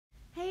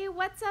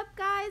what's up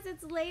guys?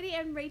 It's Lady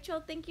and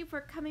Rachel. Thank you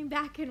for coming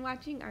back and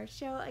watching our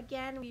show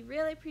again. We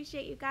really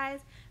appreciate you guys.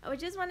 I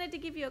just wanted to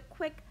give you a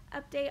quick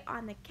update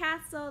on the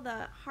castle,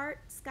 the heart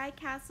sky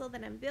castle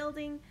that I'm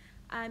building.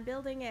 I'm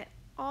building it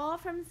all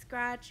from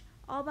scratch,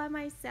 all by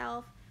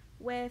myself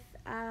with,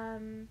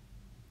 I'm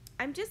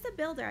just a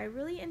builder. I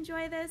really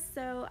enjoy this,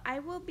 so I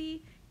will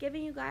be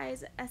giving you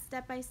guys a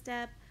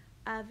step-by-step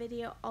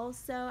video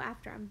also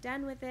after I'm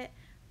done with it.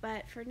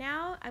 But for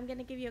now, I'm going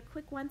to give you a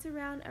quick once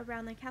around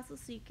the castle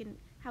so you can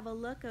have a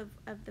look of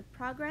the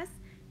progress.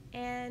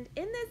 And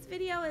in this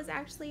video is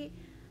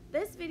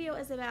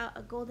about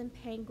a golden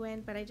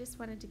penguin, but I just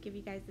wanted to give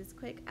you guys this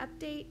quick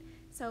update.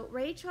 So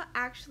Rachel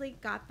actually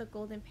got the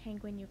golden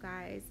penguin, you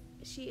guys.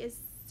 She is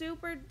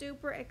super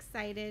duper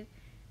excited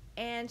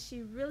and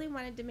she really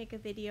wanted to make a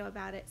video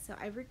about it. So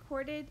I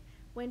recorded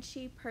when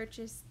I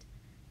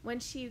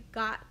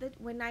got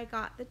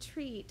the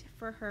treat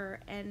for her,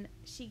 and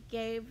she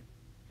gave,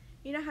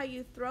 you know how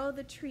you throw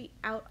the treat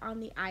out on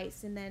the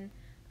ice and then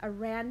a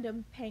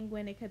random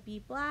penguin, it could be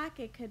black,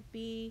 it could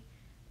be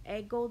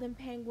a golden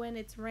penguin,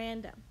 it's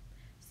random.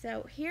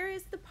 So here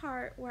is the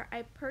part where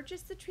I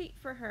purchased the treat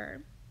for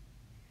her,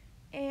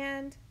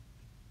 and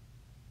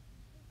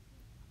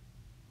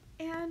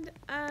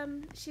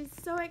she's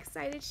so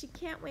excited. She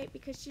can't wait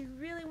because she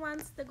really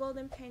wants the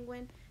golden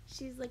penguin.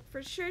 She's like,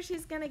 for sure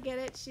she's gonna get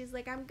it. She's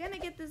like, I'm gonna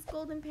get this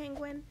golden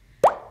penguin.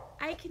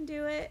 I can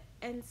do it.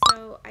 And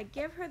so I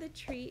give her the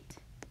treat.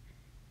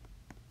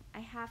 I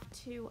have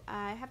to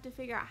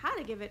figure out how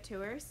to give it to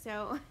her.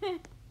 So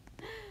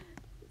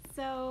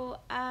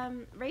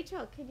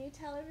Rachel, can you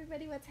tell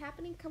everybody what's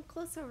happening? Come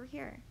close over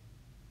here.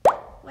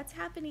 What's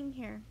happening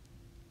here?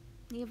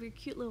 You have your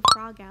cute little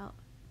frog out.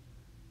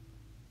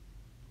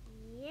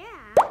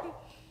 Yeah.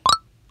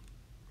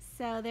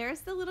 So there's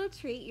the little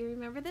treat. You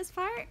remember this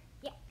part?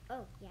 Yeah.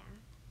 Oh, yeah.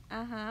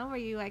 Uh-huh. Were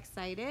you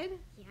excited?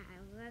 Yeah,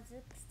 I was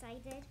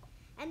excited.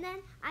 And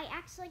then I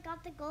actually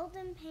got the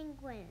golden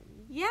penguin.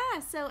 Yeah.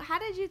 So how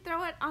did you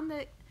throw it on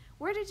the...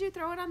 Where did you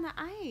throw it on the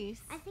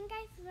ice? I think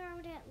I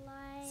threw it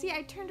like... See,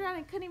 I turned around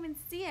and couldn't even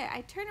see it.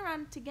 I turned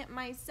around to get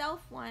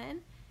myself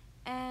one,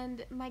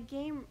 and my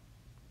game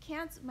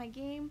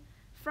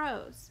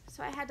froze.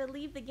 So I had to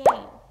leave the game.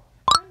 Oh,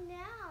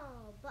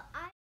 no. But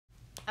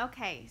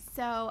Okay,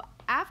 so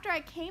after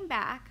I came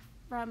back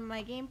from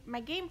my game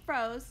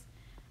froze.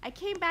 I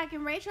came back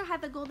and Rachel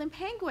had the golden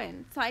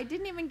penguin, so I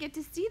didn't even get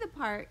to see the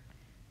part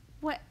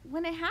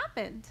when it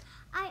happened.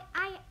 I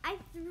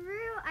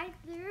threw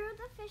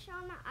the fish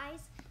on the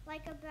ice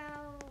like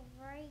about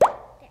right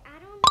there. I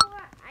don't know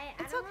where I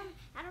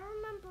don't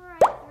remember where I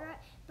threw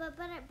it,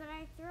 but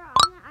I threw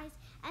it on the ice,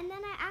 and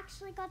then I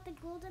actually got the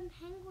golden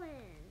penguin.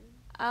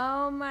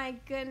 Oh my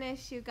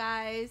goodness, you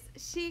guys.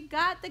 She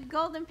got the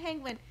golden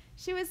penguin.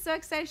 She was so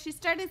excited. She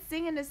started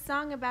singing a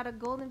song about a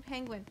golden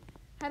penguin.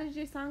 How did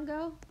your song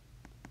go?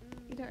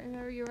 You don't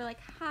remember? You were like,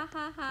 ha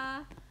ha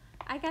ha,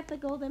 I got the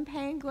golden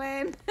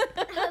penguin.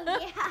 Oh,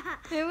 yeah.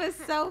 It was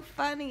so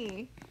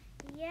funny.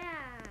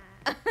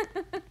 Yeah.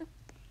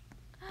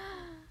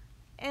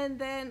 And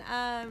then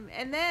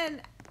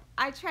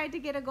I tried to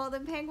get a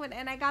golden penguin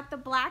and I got the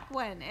black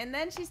one. And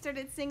then she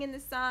started singing the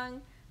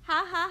song,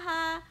 ha ha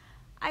ha,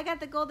 I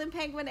got the golden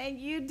penguin and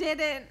you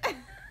didn't.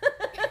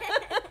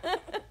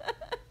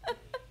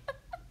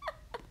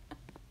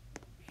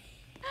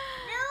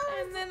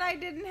 And then I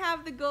didn't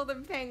have the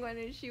golden penguin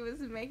and she was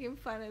making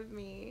fun of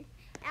me.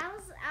 I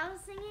was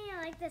singing it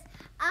like this.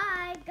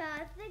 I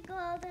got the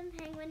golden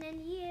penguin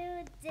and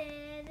you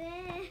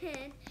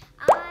didn't.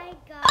 I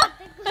got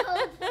the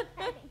golden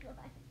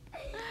penguin.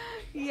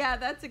 Yeah,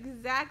 that's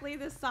exactly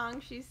the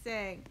song she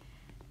sang.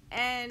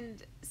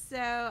 And so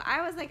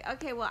I was like,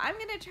 okay, well, I'm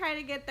going to try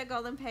to get the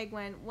golden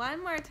penguin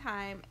one more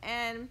time.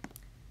 And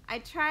I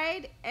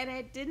tried and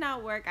it did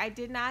not work. I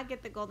did not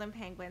get the golden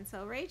penguin.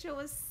 So Rachel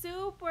was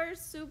super,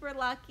 super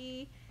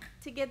lucky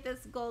to get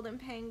this golden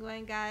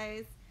penguin,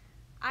 guys.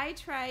 I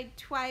tried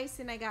twice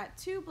and I got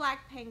 2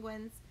 black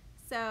penguins.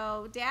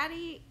 So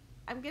Daddy,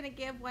 I'm going to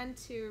give one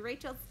to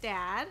Rachel's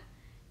dad.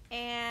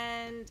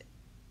 And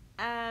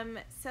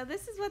so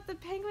this is what the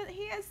penguin,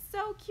 he is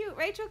so cute.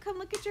 Rachel, come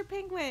look at your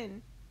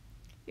penguin.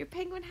 Your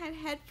penguin had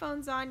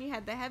headphones on. You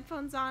had the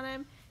headphones on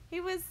him. He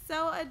was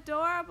so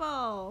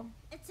adorable.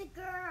 It's a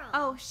girl.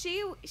 Oh,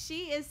 she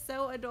is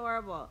so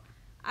adorable.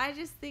 I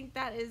just think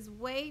that is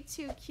way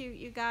too cute,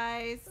 you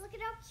guys. Look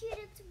at how cute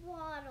it's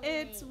waddling.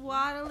 It's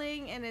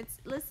waddling and it's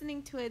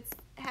listening to its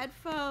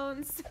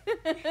headphones.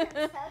 It's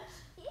so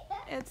cute.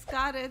 It's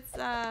got its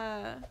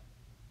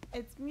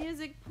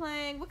music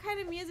playing. What kind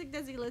of music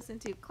does he listen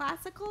to?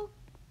 Classical?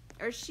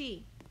 Or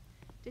she?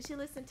 Does she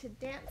listen to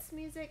dance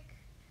music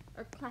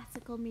or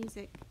classical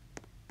music?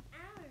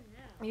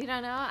 You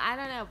don't know? I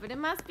don't know, but it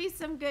must be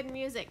some good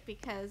music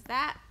because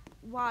that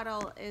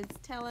waddle is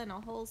telling a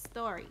whole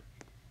story.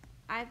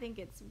 I think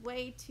it's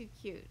way too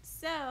cute.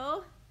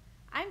 So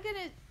I'm going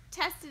to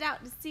test it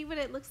out to see what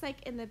it looks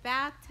like in the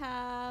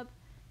bathtub.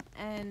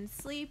 and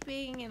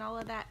sleeping and all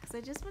of that because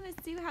I just want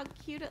to see how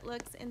cute it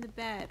looks in the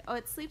bed. Oh,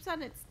 it sleeps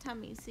on its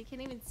tummy, so you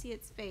can't even see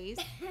its face.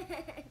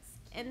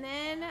 And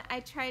then I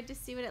tried to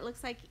see what it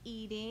looks like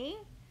eating.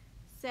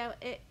 So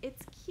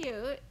it's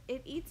cute.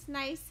 It eats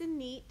nice and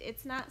neat.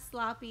 It's not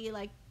sloppy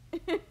like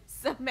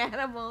some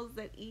animals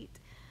that eat.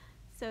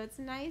 So it's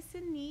nice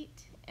and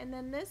neat. And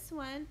then this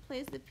one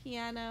plays the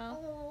piano.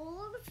 Oh,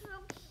 look, it's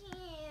so cute.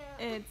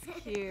 It's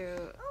cute. Oh,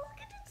 look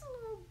at its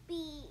little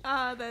beak.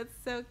 Oh, that's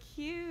so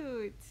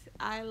cute.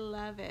 I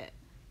love it.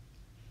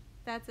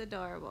 That's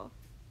adorable.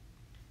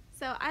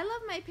 So I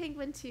love my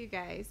penguin too,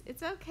 guys.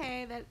 It's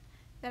okay that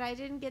I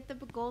didn't get the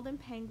golden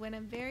penguin.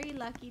 I'm very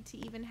lucky to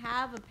even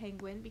have a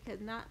penguin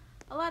because not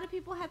a lot of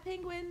people have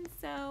penguins,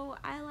 so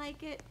I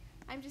like it.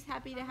 I'm just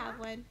happy to have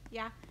one.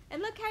 Yeah.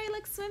 And look how he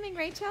looks swimming,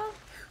 Rachel.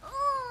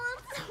 Oh,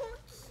 it's so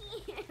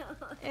cute.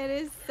 It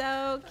is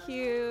so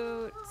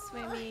cute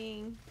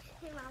swimming.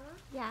 Hey, Mama.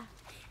 Yeah.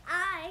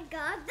 I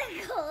got the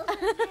golden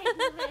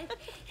penguin.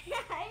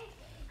 I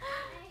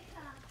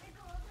got the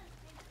golden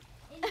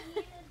penguin. And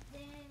you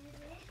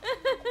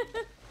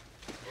did.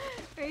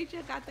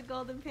 Rachel got the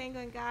golden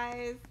penguin,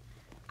 guys.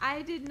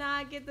 I did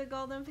not get the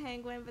golden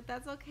penguin, but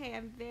that's okay.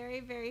 I'm very,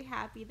 very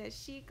happy that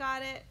she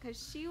got it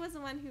because she was the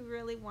one who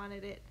really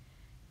wanted it.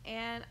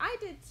 And I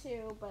did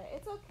too, but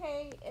it's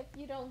okay if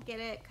you don't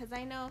get it because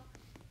I know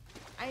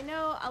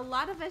a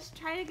lot of us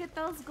try to get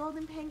those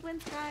golden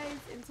penguins, guys,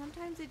 and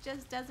sometimes it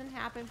just doesn't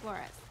happen for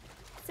us.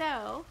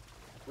 So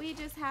we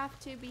just have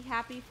to be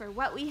happy for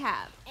what we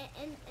have.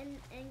 And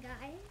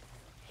guys,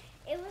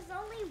 it was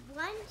only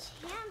one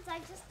chance. I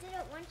just did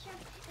it one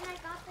chance, and I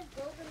got the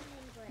golden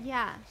penguin.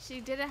 Yeah,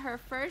 she did it her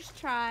first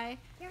try.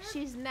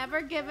 She's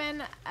never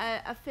given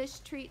a fish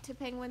treat to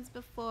penguins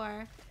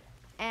before,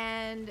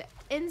 and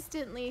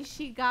instantly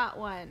she got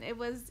one. It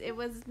was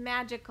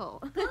magical.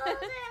 Golden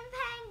penguin.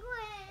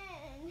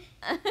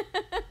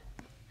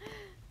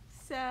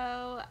 So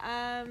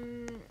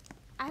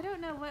I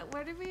don't know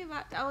what are we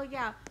about. Oh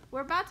yeah,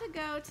 we're about to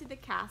go to the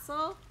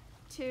castle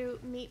to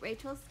meet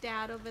Rachel's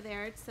dad over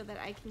there so that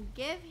I can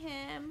give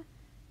him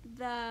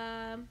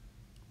the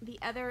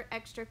other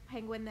extra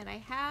penguin that I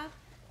have.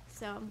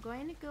 So I'm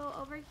going to go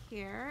over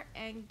here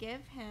and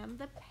give him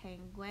the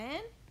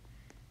penguin.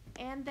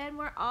 And then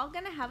we're all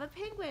going to have a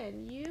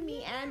penguin. You,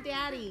 me, and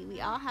Daddy. We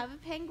all have a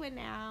penguin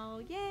now.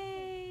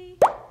 Yay!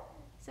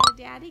 So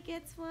Daddy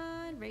gets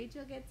one,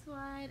 Rachel gets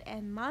one,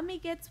 and Mommy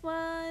gets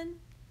one.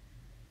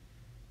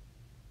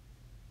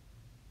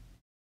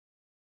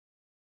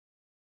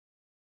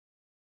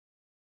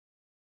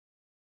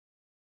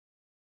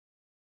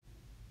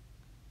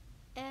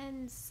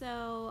 And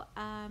so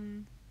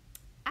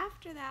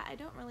after that, I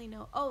don't really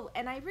know. Oh,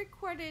 and I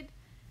recorded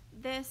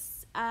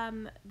this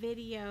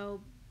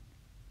video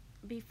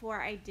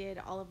before I did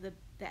all of the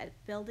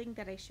building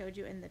that I showed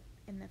you in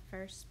the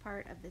first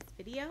part of this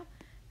video.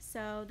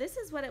 So this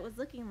is what it was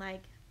looking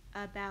like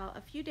about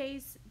a few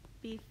days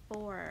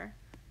before,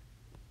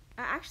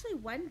 actually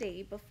one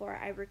day before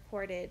I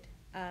recorded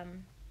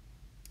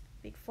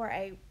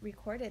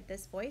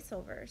this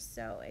voiceover.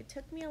 So it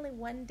took me only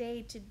one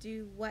day to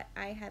do what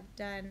I have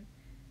done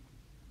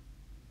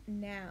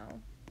now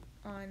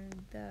on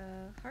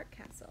the Heart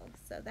Castle.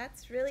 So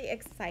that's really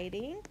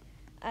exciting.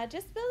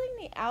 Just building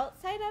the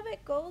outside of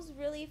it goes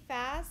really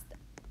fast.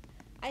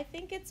 I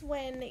think it's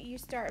when you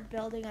start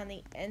building on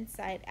the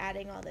inside,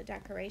 adding all the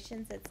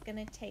decorations, it's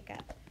going to take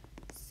up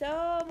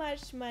so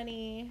much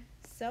money,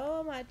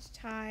 so much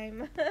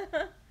time,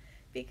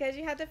 because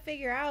you have to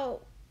figure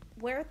out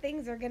where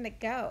things are going to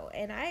go.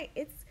 And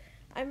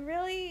I'm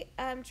really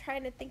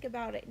trying to think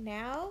about it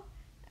now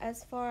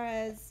as far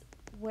as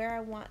where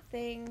I want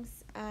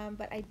things,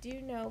 but I do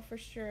know for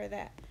sure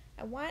that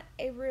I want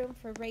a room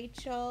for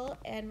Rachel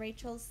and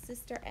Rachel's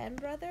sister and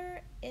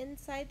brother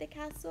inside the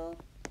castle.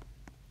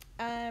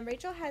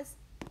 Rachel has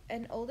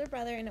an older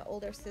brother and an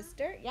older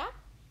sister. Yeah?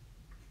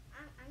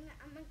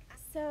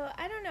 So,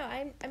 I don't know.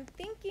 I'm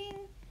thinking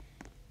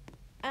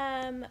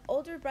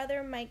older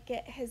brother might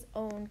get his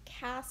own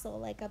castle,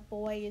 like a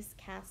boy's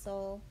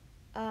castle.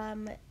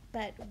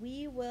 But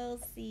we will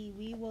see.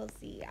 We will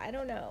see. I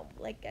don't know.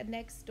 Like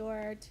next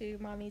door to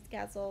Mommy's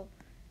castle,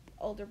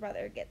 older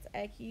brother gets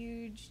a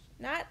huge,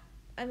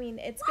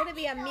 it's going to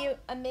be a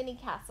mini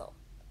castle.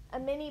 A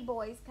mini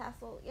boy's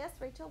castle. Yes,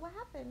 Rachel, what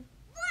happened?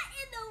 What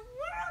in the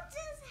world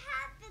just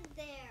happened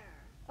there?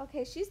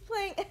 Okay, she's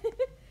playing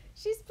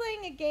she's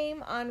playing a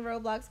game on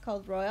Roblox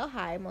called Royal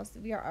High. Most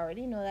of you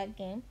already know that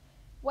game.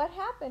 What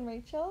happened,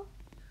 Rachel?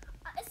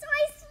 So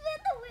I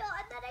spin the wheel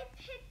and then I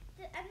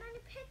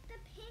picked the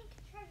pink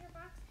treasure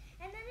box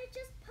and then it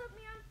just put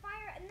me on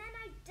fire and then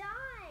I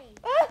died.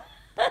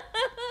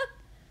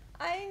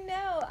 I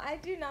know. I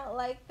do not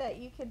like that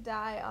you could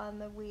die on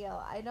the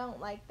wheel. I don't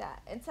like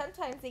that. And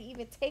sometimes they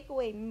even take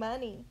away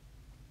money.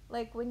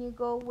 Like when you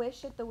go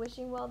wish at the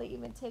wishing well, they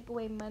even take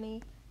away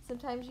money.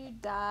 Sometimes you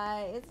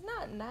die. It's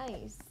not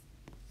nice.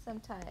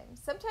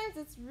 Sometimes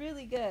it's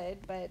really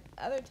good, but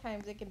other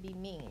times it can be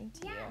mean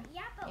to you.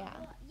 Yeah, but why did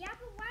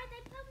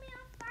they put me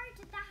on fire?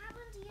 Did that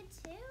happen to to you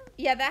too?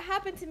 Yeah, that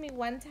happened to me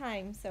one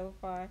time so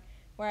far,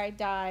 where I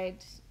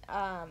died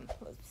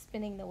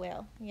spinning the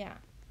wheel. Yeah,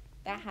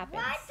 that happens.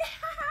 What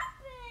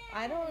happened?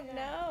 I don't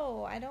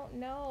know. I don't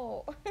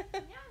know. You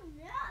don't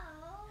know.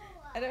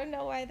 I don't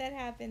know why that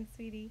happened,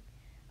 sweetie.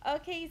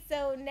 Okay,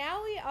 so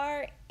now we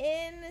are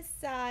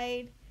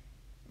inside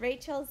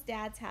Rachel's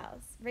dad's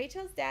house.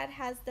 Rachel's dad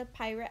has the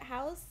pirate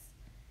house,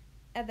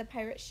 the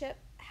pirate ship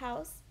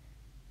house,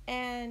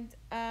 and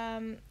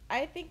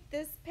I think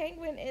this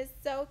penguin is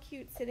so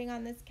cute sitting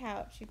on this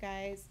couch, you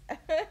guys.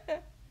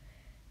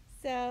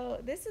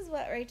 So this is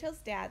what Rachel's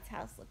dad's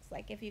house looks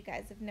like if you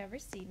guys have never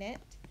seen it.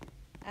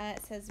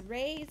 It says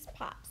Ray's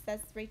Pops.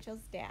 That's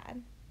Rachel's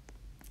dad.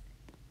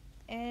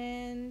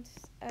 And,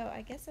 oh,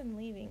 I guess I'm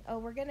leaving. Oh,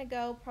 we're going to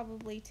go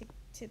probably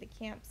to the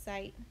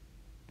campsite.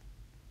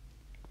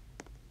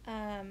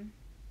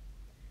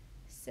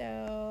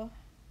 So,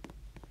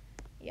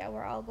 yeah,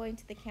 we're all going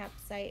to the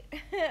campsite.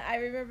 I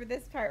remember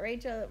this part.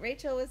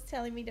 Rachel was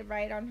telling me to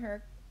ride on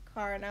her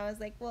car, and I was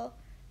like, well,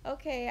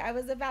 okay. I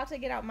was about to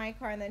get out my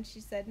car, and then she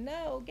said,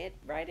 no, get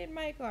right in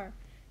my car.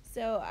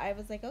 So I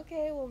was like,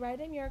 okay, we'll ride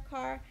in your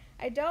car.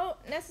 I don't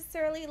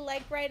necessarily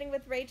like riding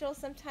with Rachel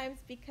sometimes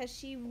because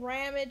she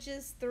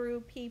ramages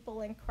through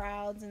people and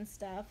crowds and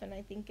stuff, and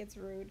I think it's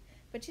rude.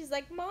 But she's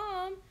like,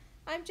 Mom,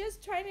 I'm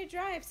just trying to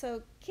drive.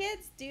 So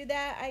kids do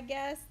that, I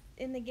guess,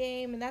 in the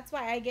game, and that's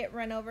why I get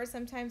run over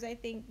sometimes, I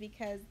think,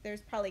 because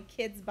there's probably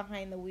kids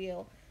behind the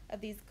wheel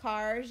of these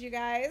cars, you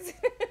guys.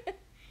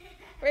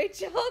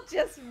 Rachel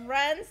just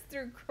runs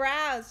through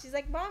crowds. She's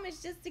like, Mom,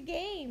 it's just a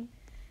game.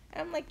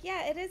 And I'm like,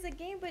 yeah, it is a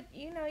game, but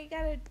you know, you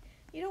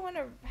don't want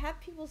to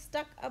have people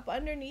stuck up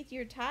underneath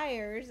your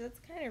tires. That's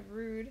kind of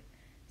rude.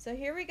 So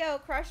here we go.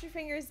 Cross your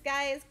fingers,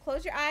 guys.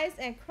 Close your eyes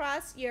and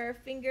cross your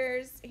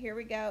fingers. Here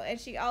we go. And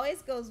she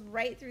always goes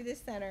right through the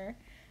center.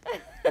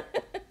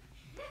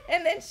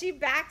 And then she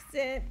backs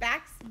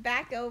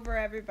back over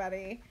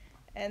everybody.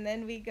 And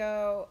then we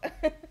go. I'm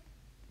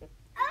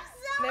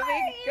sorry,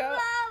 then we go. Mama.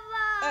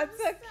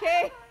 That's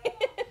okay.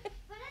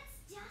 But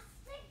it's just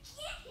a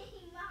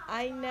game, Mama.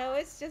 I know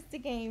it's just a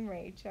game,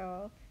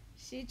 Rachel.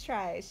 She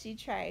tries, you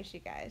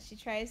guys. She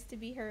tries to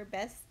be her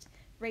best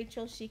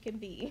Rachel she can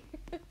be.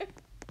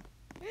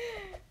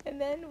 And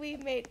then we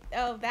made,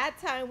 that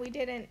time we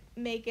didn't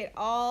make it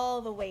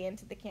all the way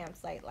into the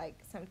campsite like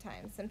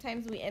sometimes.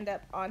 Sometimes we end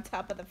up on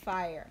top of the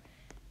fire.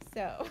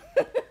 So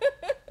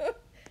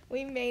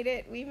we made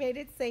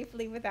it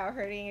safely without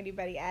hurting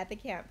anybody at the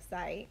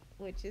campsite,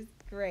 which is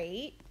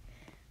great.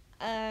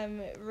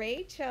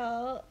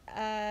 Rachel,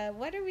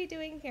 what are we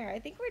doing here? I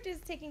think we're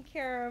just taking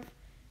care of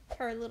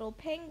her little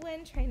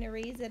penguin, trying to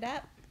raise it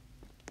up.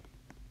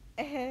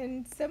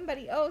 And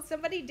somebody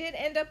did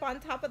end up on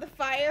top of the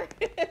fire.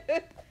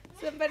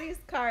 Somebody's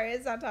car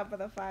is on top of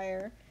the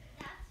fire.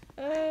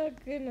 Oh,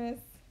 goodness.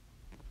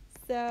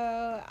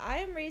 So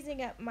I'm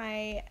raising up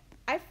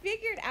I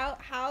figured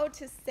out how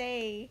to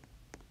say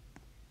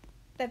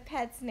the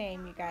pet's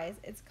name, you guys.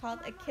 It's called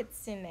a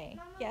kitsune.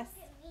 Mama, Yes.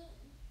 look at me.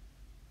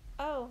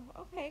 Oh,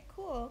 okay,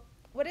 cool.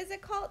 What is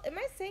it called? Am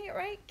I saying it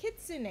right?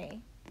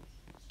 Kitsune.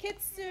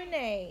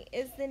 Kitsune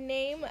is the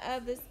name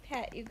of this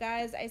pet, you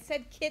guys. I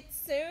said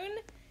kitsune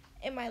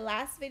in my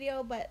last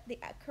video, but the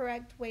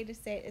correct way to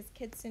say it is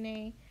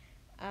kitsune.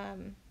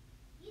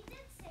 You did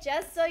say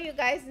Just so you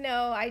guys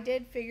know, I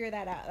did figure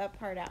that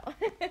part out.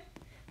 it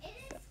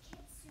is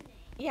kitsune.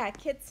 Yeah,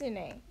 kitsune.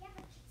 Yeah,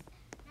 but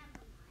never mind.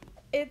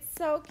 It's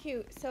so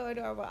cute, so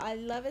adorable. I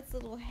love its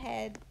little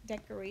head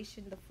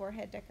decoration, the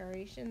forehead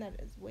decoration. That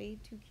is way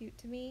too cute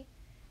to me.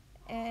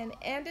 And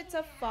it's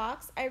a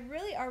fox. I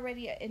really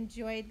already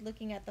enjoyed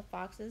looking at the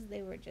foxes.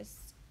 They were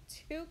just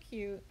too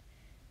cute.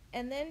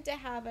 And then to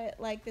have it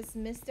like this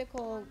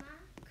mystical Mama,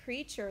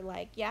 creature,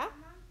 like, yeah?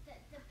 Mama, the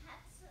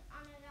pets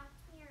on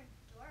Adoptme are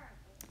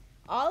adorable.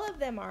 All of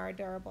them are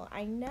adorable.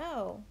 I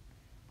know.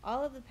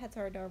 All of the pets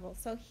are adorable.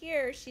 So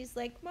here she's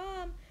like,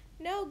 Mom,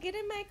 no, get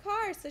in my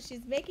car. So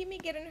she's making me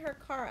get in her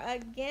car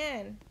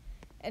again.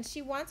 And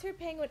she wants her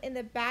penguin in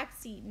the back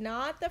seat,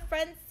 not the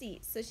front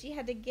seat. So she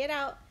had to get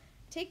out,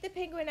 take the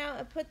penguin out,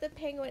 and put the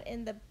penguin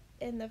in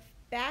the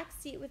back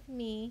seat with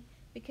me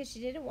because she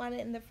didn't want it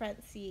in the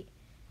front seat.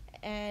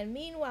 And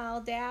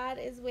meanwhile, Dad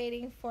is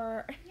waiting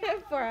for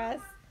for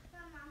us. But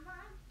Mama,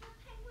 the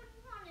penguin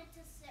wanted to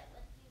sit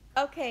with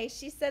you. Okay,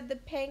 she said the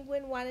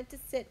penguin wanted to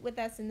sit with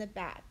us in the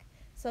back.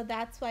 So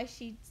that's why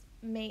she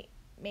made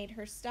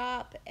her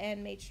stop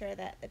and made sure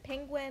that the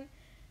penguin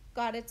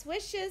got its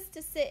wishes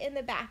to sit in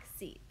the back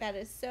seat. That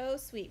is so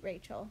sweet,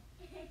 Rachel.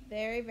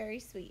 Very,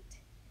 very sweet.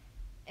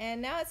 And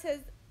now it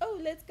says, oh,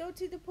 let's go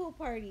to the pool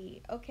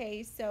party.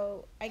 Okay,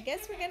 so I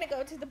guess we're going to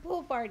go to the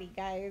pool party,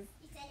 guys.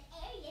 You said,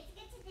 hey, let's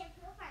get to the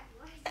pool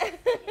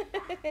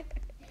party.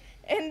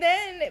 And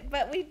then,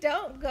 but we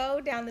don't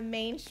go down the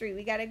main street.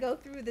 We got to go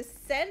through the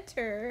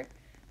center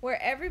where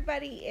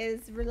everybody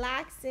is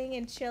relaxing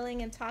and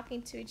chilling and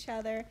talking to each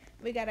other.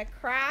 We got to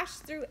crash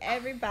through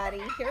everybody.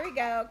 Here we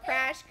go.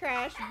 Crash,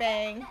 crash,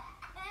 bang.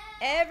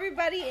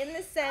 Everybody in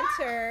the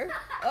center.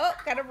 Oh,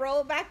 got to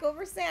roll back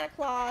over Santa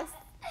Claus.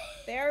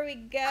 There we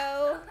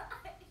go.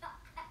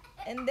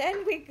 And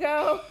then we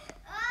go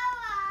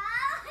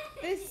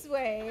this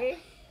way.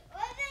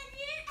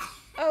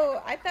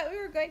 Oh, I thought we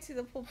were going to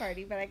the pool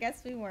party, but I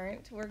guess we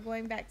weren't. We're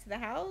going back to the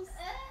house.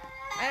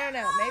 I don't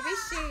know.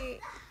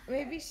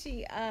 Maybe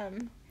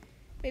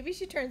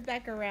she turns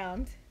back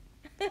around.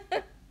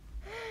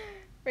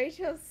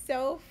 Rachel's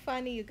so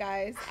funny, you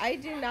guys. I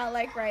do not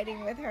like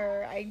riding with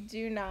her. I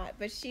do not.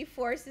 But she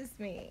forces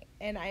me.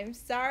 And I'm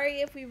sorry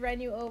if we run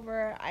you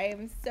over. I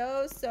am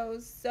so, so,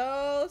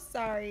 so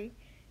sorry.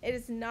 It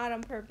is not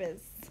on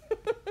purpose.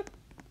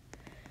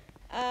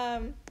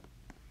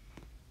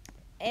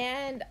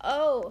 And,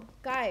 oh,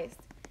 guys,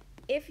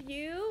 if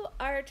you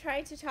are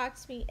trying to talk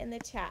to me in the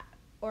chat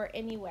or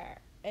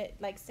anywhere,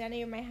 like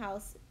standing in my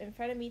house in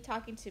front of me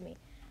talking to me,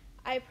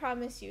 I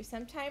promise you,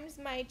 sometimes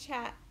my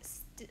chat,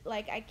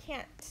 like I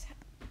can't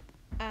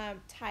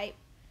type.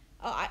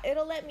 Oh,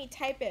 it'll let me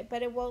type it,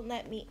 but it won't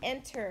let me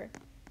enter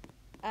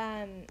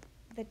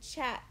the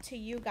chat to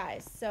you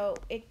guys. So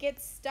it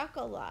gets stuck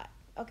a lot.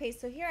 Okay,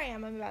 so here I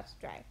am. I'm about to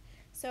drive.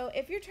 So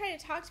if you're trying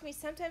to talk to me,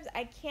 sometimes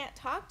I can't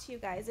talk to you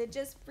guys. It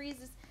just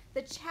freezes.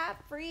 The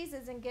chat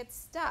freezes and gets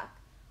stuck.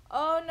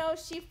 Oh, no,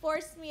 she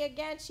forced me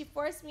again. She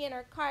forced me in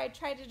her car. I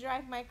tried to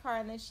drive my car,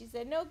 and then she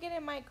said, no, get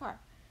in my car.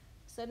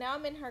 So now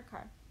I'm in her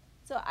car.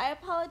 So I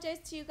apologize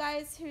to you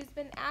guys who's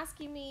been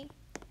asking me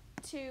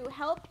to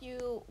help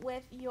you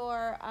with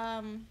your,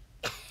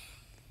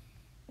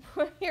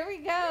 here we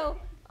go,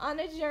 on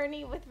a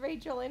journey with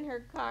Rachel in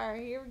her car.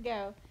 Here we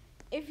go.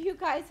 If you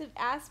guys have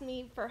asked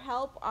me for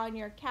help on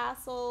your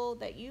castle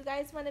that you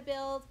guys want to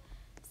build,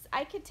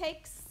 I could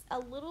take a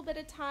little bit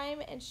of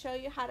time and show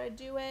you how to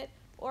do it,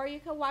 or you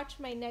can watch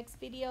my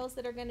next videos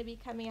that are going to be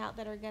coming out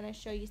that are going to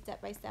show you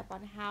step by step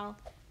on how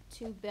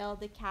to build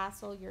the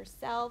castle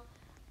yourself.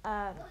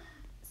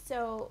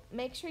 So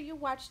make sure you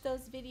watch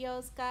those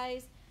videos,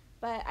 guys.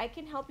 But I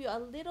can help you a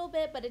little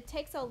bit, but it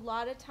takes a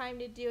lot of time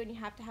to do, and you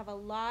have to have a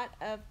lot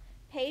of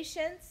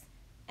patience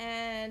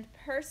and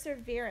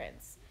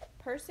perseverance.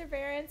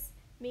 Perseverance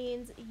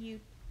means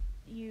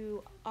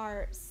you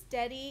are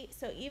steady.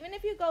 So even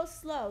if you go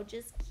slow,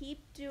 just keep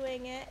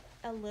doing it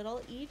a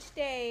little each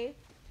day,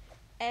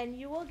 and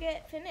you will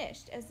get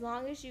finished as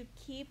long as you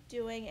keep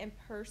doing and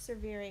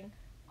persevering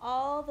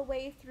all the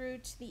way through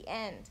to the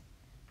end.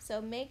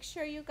 So make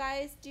sure you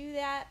guys do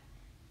that.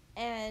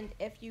 And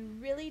if you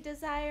really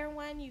desire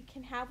one, you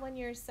can have one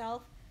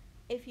yourself.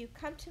 If you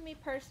come to me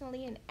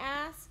personally and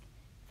ask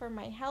for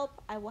my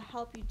help, I will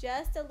help you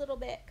just a little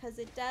bit, because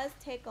it does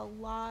take a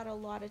lot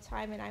of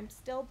time, and I'm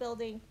still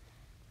building,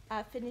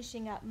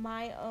 finishing up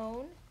my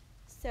own.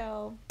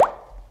 So,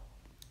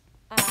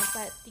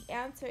 but the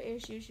answer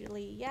is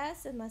usually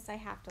yes, unless I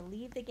have to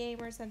leave the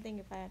game or something.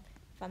 If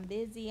I'm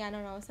busy, I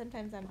don't know.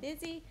 Sometimes I'm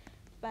busy,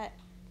 but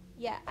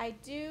yeah, I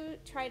do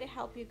try to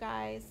help you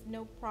guys,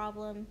 no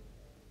problem.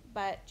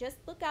 But just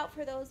look out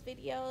for those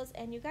videos,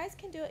 and you guys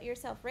can do it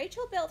yourself.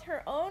 Rachel built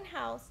her own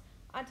house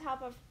on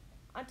top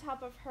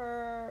of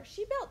her.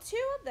 She built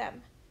two of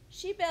them.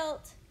 She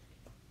built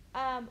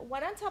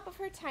one on top of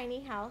her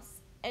tiny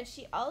house, and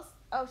she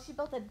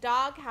built a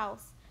dog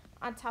house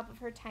on top of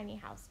her tiny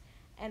house,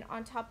 and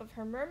on top of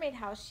her mermaid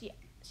house,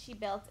 she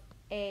built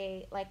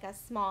a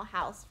small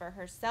house for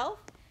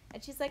herself.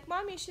 And she's like,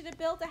 Mom, you should have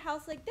built a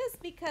house like this,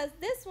 because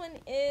this one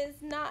is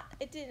not,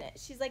 it didn't.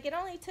 She's like, it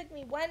only took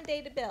me 1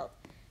 day to build.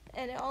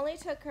 And it only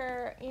took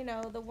her,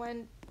 the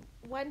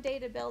one day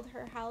to build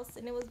her house.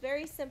 And it was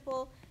very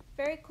simple,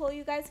 very cool.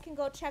 You guys can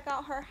go check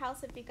out her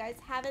house if you guys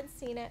haven't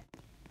seen it.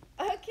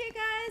 Okay,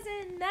 guys,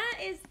 and that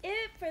is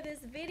it for this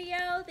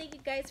video. Thank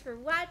you guys for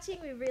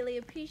watching. We really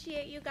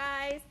appreciate you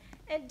guys.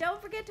 And don't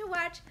forget to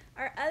watch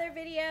our other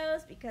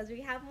videos, because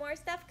we have more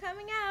stuff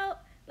coming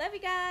out. Love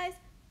you guys.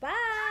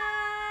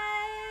 Bye.